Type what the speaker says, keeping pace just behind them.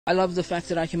I love the fact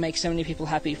that I can make so many people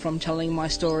happy from telling my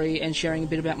story and sharing a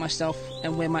bit about myself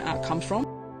and where my art comes from.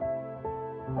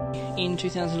 In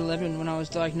 2011, when I was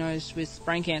diagnosed with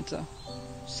brain cancer,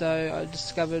 so I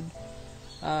discovered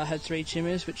I had 3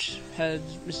 tumours, this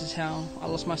is how I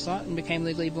lost my sight and became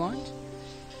legally blind.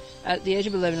 At the age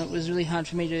of 11, it was really hard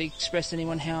for me to express to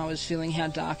anyone how I was feeling, how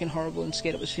dark and horrible and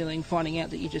scared it was feeling, finding out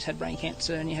that you just had brain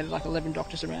cancer and you had like 11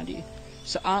 doctors around you.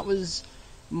 So art was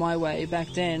my way back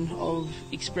then of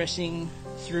expressing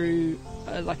through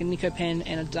like a Nico pen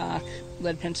and a dark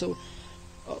lead pencil,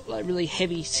 like really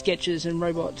heavy sketches and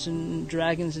robots and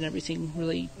dragons and everything,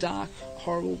 really dark,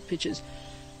 horrible pictures.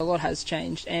 A lot has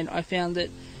changed, and I found that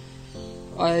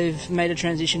I've made a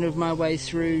transition of my way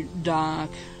through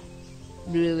dark,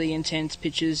 really intense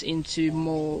pictures into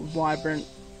more vibrant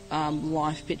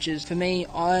life pictures. For me,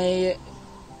 I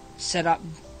set up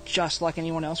just like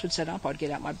anyone else would set up. I'd get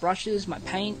out my brushes, my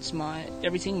paints, my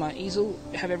everything, my easel,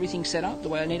 have everything set up the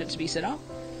way I need it to be set up,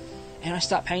 and I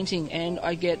start painting. And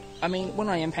when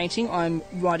I am painting, I'm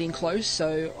right in close,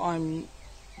 so I'm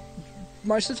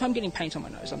most of the time getting paint on my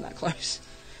nose. I'm that close,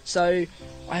 so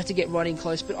I have to get right in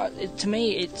close. But to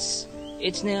me, it's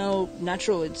now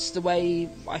natural. It's the way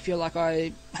I feel like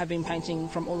I have been painting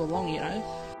from all along, you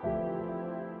know.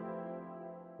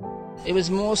 It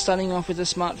was more starting off with a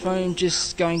smartphone,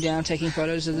 just going down, taking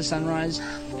photos of the sunrise,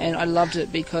 and I loved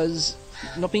it because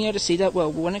not being able to see that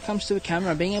well, but when it comes to a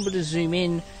camera, being able to zoom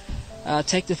in,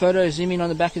 take the photo, zoom in on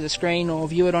the back of the screen or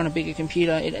view it on a bigger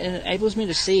computer, it enables me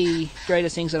to see greater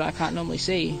things that I can't normally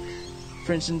see.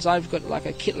 For instance, I've got like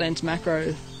a kit lens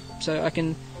macro, so I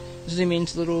can zoom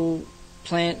into little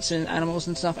plants and animals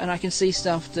and stuff, and I can see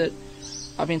stuff that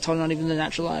I've been told not even the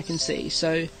natural eye can see.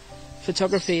 So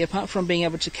photography, apart from being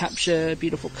able to capture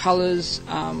beautiful colours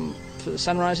for the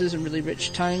sunrises and really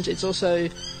rich tones, it's also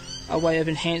a way of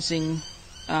enhancing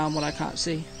what I can't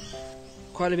see.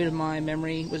 Quite a bit of my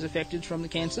memory was affected from the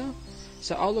cancer,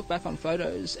 so I'll look back on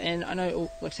photos, and I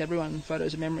know, like everyone,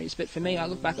 photos are memories, but for me, I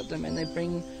look back at them and they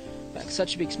bring back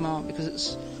such a big smile, because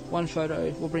it's one photo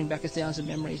will bring back 1,000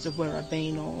 memories of where I've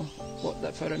been or what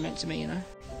that photo meant to me, you know.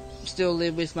 Still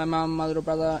live with my mum, my little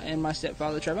brother and my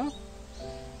stepfather Trevor,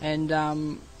 and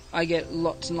I get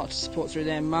lots and lots of support through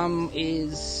them. Mum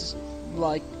is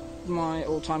like my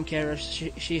all-time carer.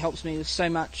 She helps me with so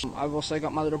much. I've also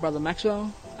got my little brother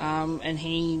Maxwell, and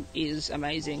he is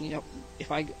amazing. You know,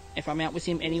 if I'm out with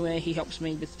him anywhere, he helps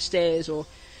me with the stairs, or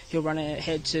he'll run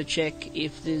ahead to check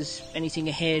if there's anything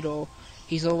ahead, or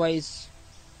he's always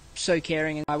so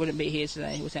caring, and I wouldn't be here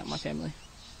today without my family.